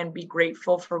reflect and be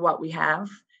grateful for what we have.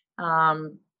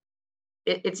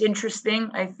 It's interesting,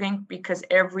 I think, because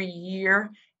every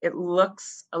year it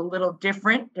looks a little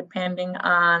different depending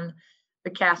on the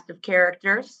cast of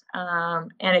characters,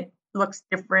 and it looks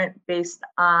different based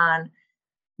on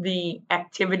the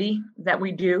activity that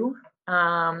we do,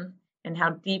 and how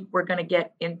deep we're going to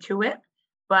get into it.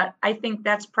 But I think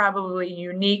that's probably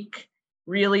unique,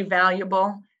 really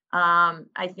valuable.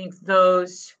 I think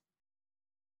those,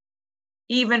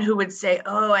 even who would say,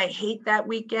 oh, I hate that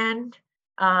weekend,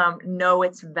 know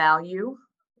its value,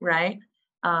 right?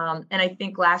 And I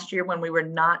think last year when we were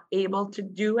not able to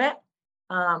do it,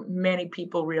 many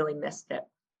people really missed it.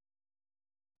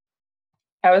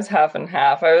 I was half and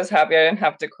half. I was happy I didn't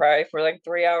have to cry for like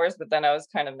 3 hours, but then I was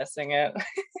kind of missing it.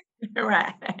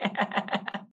 Right.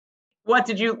 What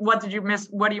did you miss?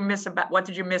 What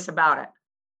did you miss about it?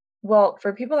 Well,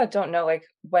 for people that don't know, like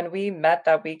when we met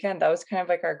that weekend, that was kind of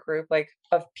like our group like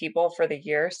of people for the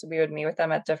year. So we would meet with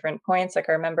them at different points. Like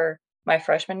I remember my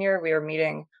freshman year, we were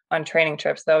meeting on training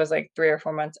trips. That was like 3 or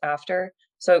 4 months after.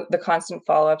 So the constant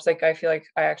follow-ups, like I feel like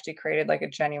I actually created like a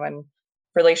genuine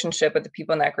relationship with the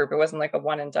people in that group. It wasn't like a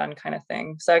one and done kind of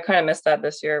thing. So I kind of missed that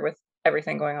this year with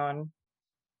everything going on.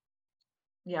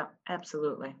 Yeah,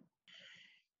 absolutely.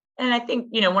 And I think,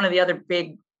 one of the other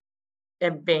big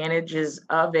advantages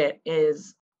of it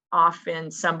is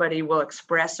often somebody will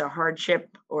express a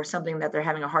hardship or something that they're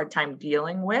having a hard time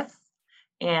dealing with,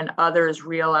 and others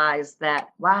realize that,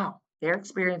 wow, they're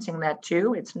experiencing that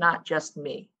too. It's not just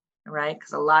me, right?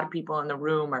 Because a lot of people in the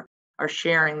room are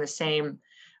sharing the same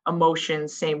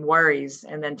emotions, same worries,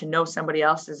 and then to know somebody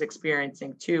else is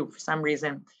experiencing too, for some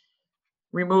reason,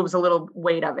 removes a little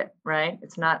weight of it, right?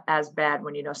 It's not as bad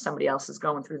when somebody else is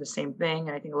going through the same thing.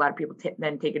 And I think a lot of people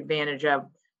then take advantage of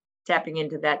tapping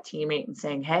into that teammate and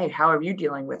saying, hey, how are you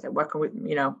dealing with it? What can we,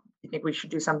 you think we should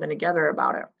do something together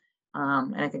about it?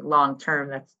 And I think long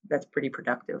term, that's pretty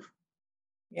productive.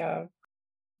 Yeah.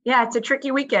 Yeah, it's a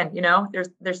tricky weekend.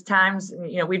 There's times,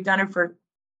 we've done it for,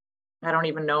 I don't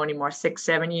even know anymore,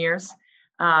 6-7 years.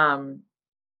 And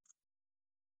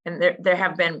there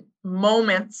have been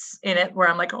moments in it where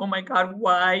I'm like, oh my God,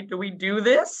 why do we do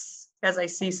this? As I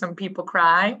see some people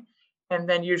cry. And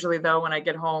then usually though, when I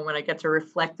get home and I get to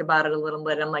reflect about it a little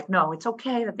bit, I'm like, no, it's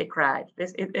okay that they cried.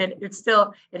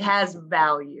 It has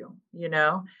value,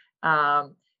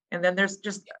 and then there's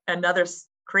just another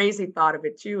crazy thought of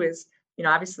it too is,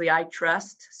 obviously I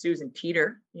trust Susan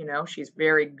Teeter, she's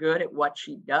very good at what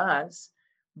she does,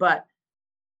 but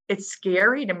it's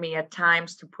scary to me at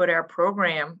times to put our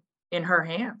program in her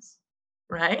hands,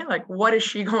 right? Like, what is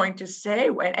she going to say?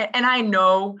 And I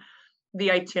know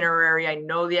the itinerary, I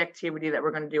know the activity that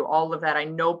we're going to do, all of that. I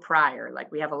know prior, like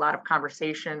we have a lot of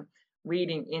conversation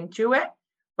leading into it,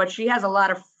 but she has a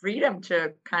lot of freedom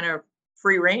to kind of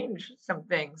free range some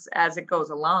things as it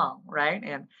goes along, right?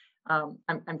 And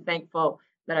I'm thankful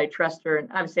that I trust her. And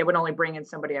obviously I would only bring in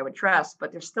somebody I would trust,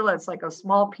 but there's still, it's like a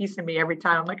small piece of me every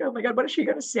time. I'm like, oh my God, what is she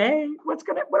going to say? What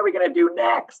are we going to do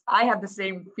next? I have the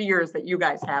same fears that you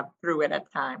guys have through it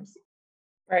at times.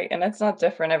 Right. And it's not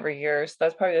different every year. So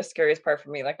that's probably the scariest part for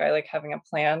me. Like I like having a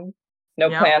plan. No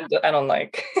plan, I don't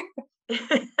like.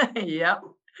 Yep.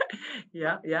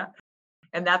 Yeah.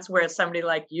 And that's where somebody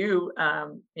like you,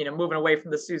 moving away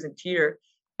from the Susan Teeter,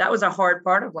 that was a hard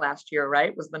part of last year,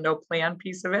 right? Was the no plan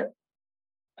piece of it?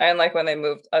 I didn't like when they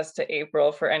moved us to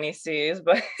April for NECs,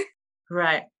 but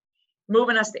right.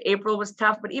 Moving us to April was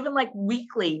tough, but even like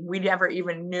weekly, we never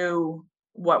even knew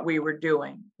what we were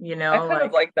doing, I kind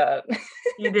of like that.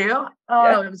 You do?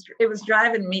 Oh, yeah. It was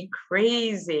driving me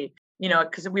crazy,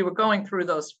 because we were going through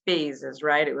those phases,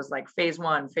 right? It was like phase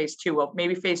 1, phase 2. Well,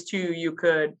 maybe phase 2, you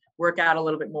could work out a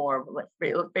little bit more. Like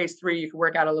phase 3, you could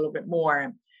work out a little bit more.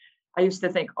 And I used to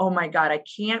think, oh my God, I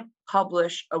can't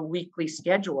publish a weekly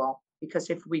schedule because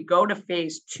if we go to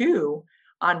phase 2,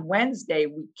 on Wednesday,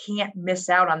 we can't miss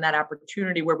out on that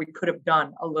opportunity where we could have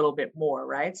done a little bit more,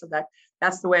 right? So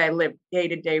that's the way I lived day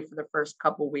to day for the first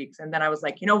couple of weeks. And then I was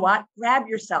like, you know what? Grab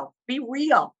yourself, be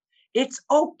real. It's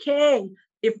okay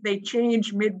if they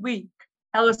change midweek.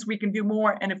 Tell us we can do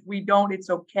more. And if we don't, it's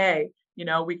okay.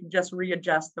 We can just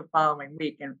readjust the following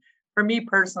week. And for me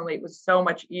personally, it was so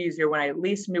much easier when I at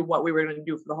least knew what we were going to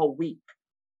do for the whole week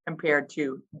compared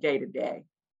to day to day.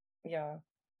 Yeah.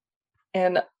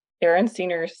 And Erin's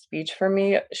senior speech for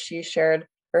me, she shared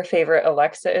her favorite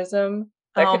Alexaism.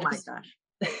 Oh my gosh.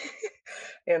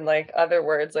 In like other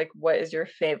words, like what is your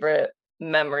favorite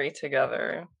memory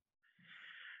together?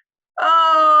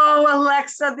 Oh,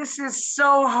 Alexa, this is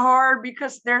so hard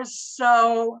because there's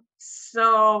so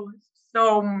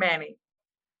many.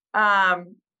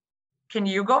 Can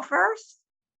you go first?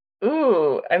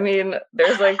 Ooh, I mean,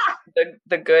 there's like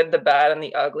the good, the bad, and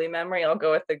the ugly memory. I'll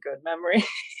go with the good memory.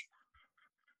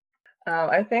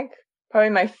 I think probably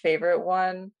my favorite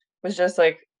one was just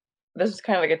like, this was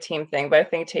kind of like a team thing, but I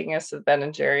think taking us to Ben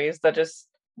and Jerry's, that just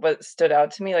what stood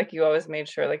out to me. Like you always made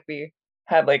sure like we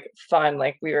had like fun,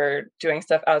 like we were doing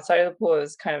stuff outside of the pool. It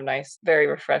was kind of nice, very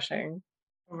refreshing.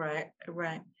 Right.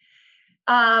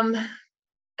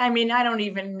 I mean, I don't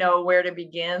even know where to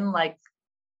begin. Like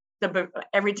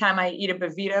every time I eat a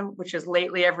Bavita, which is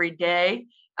lately every day,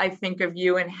 I think of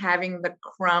you and having the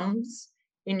crumbs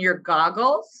in your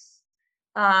goggles.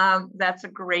 That's a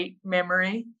great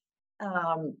memory.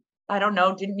 I don't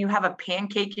know. Didn't you have a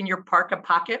pancake in your parka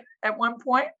pocket at one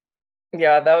point?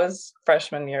 Yeah, that was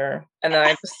freshman year. And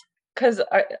then because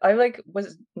I like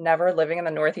was never living in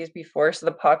the Northeast before, so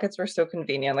the pockets were so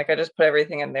convenient. Like I just put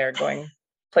everything in there going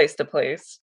place to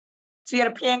place. So you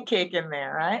had a pancake in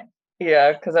there, right?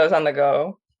 Yeah, because I was on the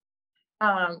go.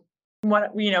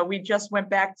 We just went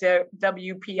back to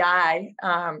WPI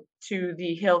to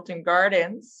the Hilton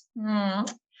Gardens.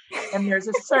 And there's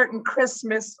a certain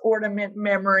Christmas ornament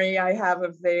memory I have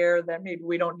of there that maybe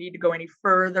we don't need to go any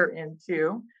further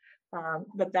into.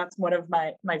 But that's one of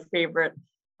my favorite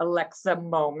Alexa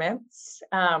moments.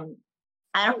 I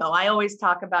don't know. I always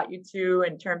talk about you too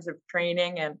in terms of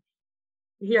training, and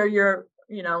here you're,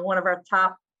 one of our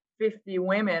top 50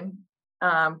 women,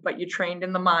 but you trained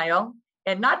in the mile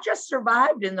and not just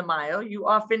survived in the mile. You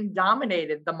often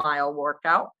dominated the mile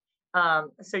workout.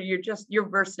 So your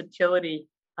versatility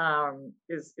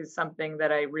is something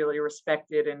that I really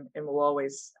respected and will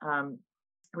always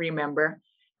remember.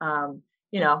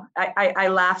 I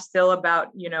laugh still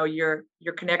about, your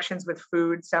connections with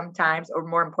food sometimes, or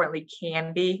more importantly,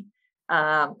 candy.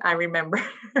 I remember,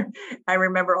 I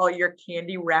remember all your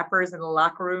candy wrappers in the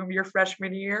locker room your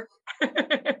freshman year.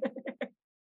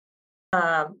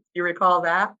 You recall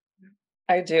that?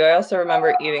 I do. I also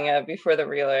remember eating it before the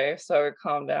relay, so I would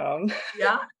calm down.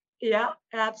 Yeah,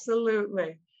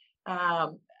 absolutely.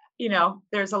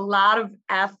 There's a lot of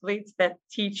athletes that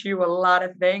teach you a lot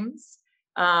of things.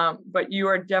 But you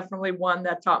are definitely one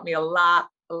that taught me a lot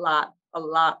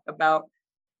about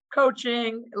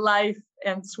coaching, life,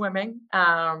 and swimming.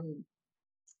 I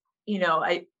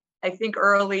think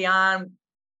early on,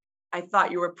 I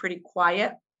thought you were pretty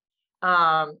quiet.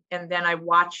 And then I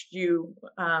watched you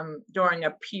during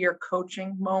a peer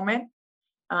coaching moment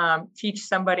teach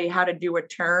somebody how to do a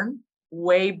turn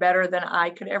way better than I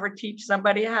could ever teach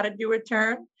somebody how to do a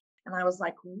turn. And I was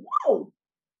like, whoa.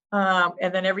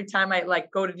 And then every time I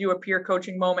go to do a peer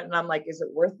coaching moment and I'm like, is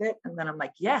it worth it? And then I'm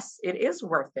like, yes, it is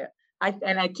worth it. I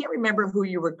can't remember who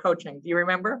you were coaching. Do you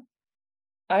remember?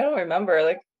 I don't remember.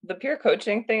 Like the peer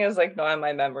coaching thing is like not in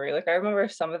my memory. Like I remember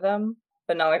some of them,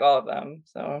 but not like all of them.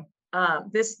 So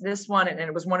this one, and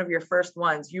it was one of your first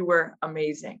ones, you were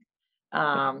amazing.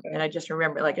 And I just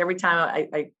remember every time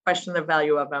I question the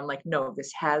value of it, I'm like, no,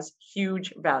 this has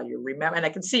huge value. Remember, and I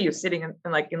can see you sitting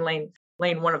in lane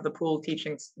one of the pool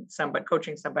coaching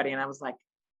somebody. And I was like,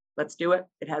 let's do it.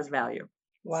 It has value.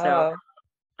 Wow.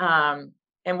 So,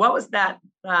 and what was that?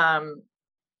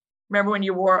 Remember when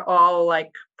you wore all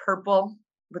purple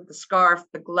with the scarf,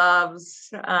 the gloves,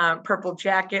 purple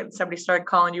jacket, and somebody started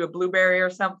calling you a blueberry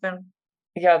or something?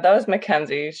 Yeah, that was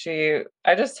Mackenzie.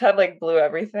 I just had blue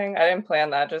everything. I didn't plan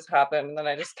that, just happened, and then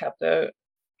I just kept it.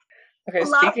 Okay, a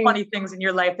lot of funny things in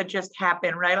your life that just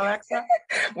happen, right, Alexa?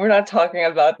 We're not talking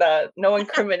about that. No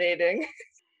incriminating.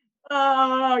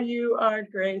 Oh, you are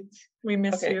great. We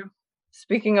miss you.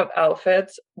 Speaking of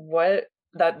outfits,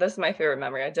 this is my favorite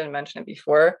memory. I didn't mention it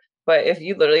before, but if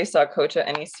you literally saw Coach at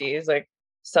NECs,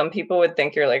 some people would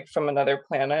think you're from another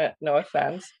planet. No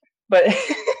offense, but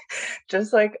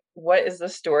just what is the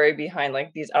story behind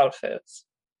these outfits?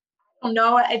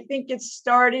 No, I think it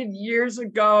started years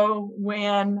ago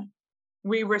when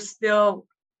we were still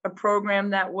a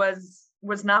program that was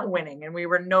not winning, and we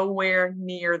were nowhere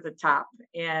near the top.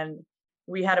 And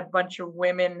we had a bunch of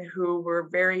women who were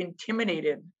very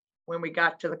intimidated when we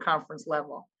got to the conference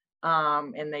level.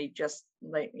 And they just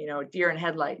like, deer in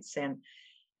headlights. And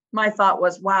my thought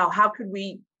was, wow, how could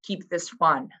we keep this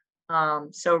fun?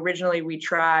 So originally we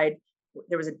tried,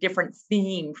 there was a different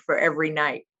theme for every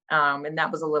night. And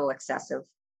that was a little excessive.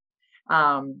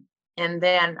 And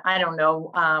then I don't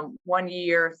know, one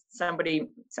year somebody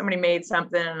made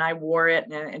something and I wore it,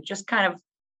 and it just kind of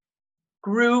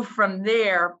grew from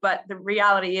there. But the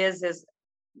reality is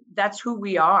that's who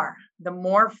we are. The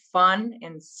more fun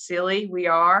and silly we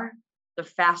are, the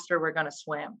faster we're going to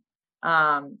swim.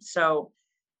 So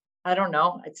I don't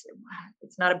know.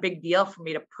 It's not a big deal for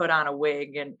me to put on a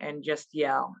wig and just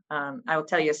yell. I will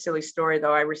tell you a silly story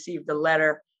though. I received a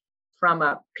letter from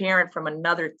a parent from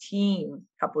another team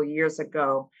a couple of years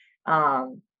ago,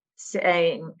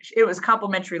 saying, it was a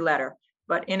complimentary letter,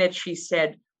 but in it she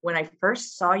said, when I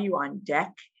first saw you on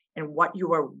deck and what you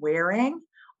were wearing,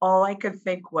 all I could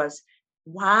think was,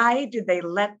 why did they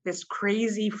let this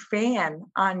crazy fan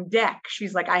on deck?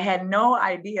 She's like, I had no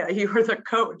idea you were the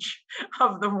coach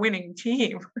of the winning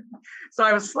team. So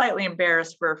I was slightly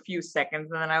embarrassed for a few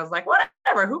seconds. And then I was like,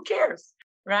 whatever, who cares?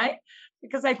 Right?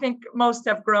 Because I think most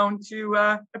have grown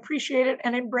to appreciate it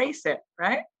and embrace it.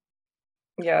 Right?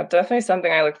 Yeah, definitely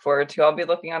something I look forward to. I'll be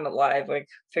looking on the live, like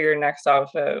for your next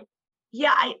outfit.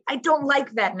 Yeah, I don't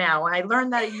like that now. I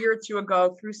learned that a year or two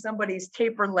ago through somebody's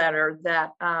taper letter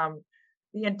that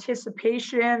the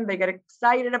anticipation, they get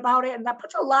excited about it. And that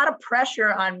puts a lot of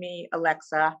pressure on me,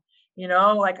 Alexa.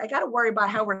 Like I got to worry about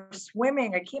how we're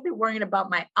swimming. I can't be worrying about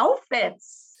my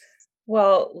outfits.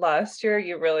 Well, last year,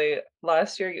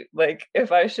 like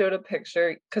if I showed a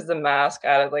picture, because the mask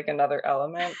added like another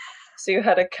element. So you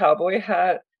had a cowboy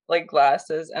hat, like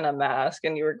glasses and a mask,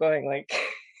 and you were going like...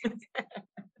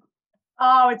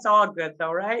 Oh, it's all good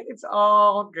though, right? It's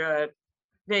all good.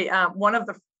 They, one of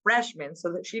the freshmen,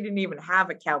 so that she didn't even have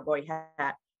a cowboy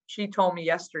hat. She told me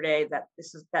yesterday that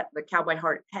the cowboy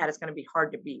hat is going to be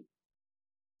hard to beat.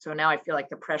 So now I feel like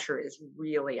the pressure is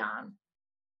really on.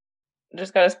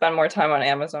 Just got to spend more time on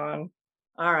Amazon.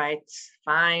 All right,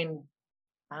 fine.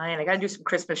 I got to do some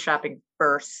Christmas shopping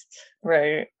first.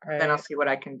 Right. Then I'll see what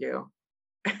I can do.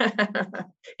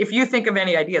 If you think of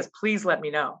any ideas, please let me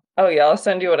know. Oh yeah, I'll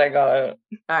send you what I got. All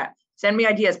right, send me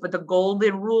ideas. But the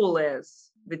golden rule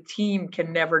is the team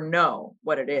can never know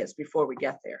what it is before we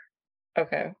get there.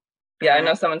 Okay. Yeah, I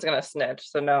know someone's gonna snitch,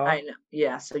 so no. I know.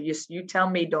 Yeah, so you tell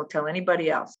me, don't tell anybody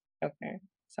else. Okay,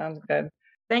 sounds good.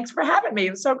 Thanks for having me.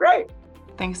 It was so great.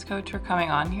 Thanks, Coach, for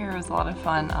coming on here. It was a lot of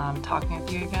fun talking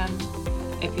with you again.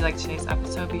 If you liked today's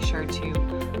episode, be sure to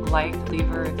like,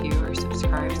 leave a review, or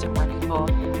subscribe so more people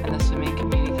in the swimming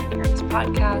community can hear this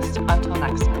podcast. Until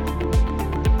next time.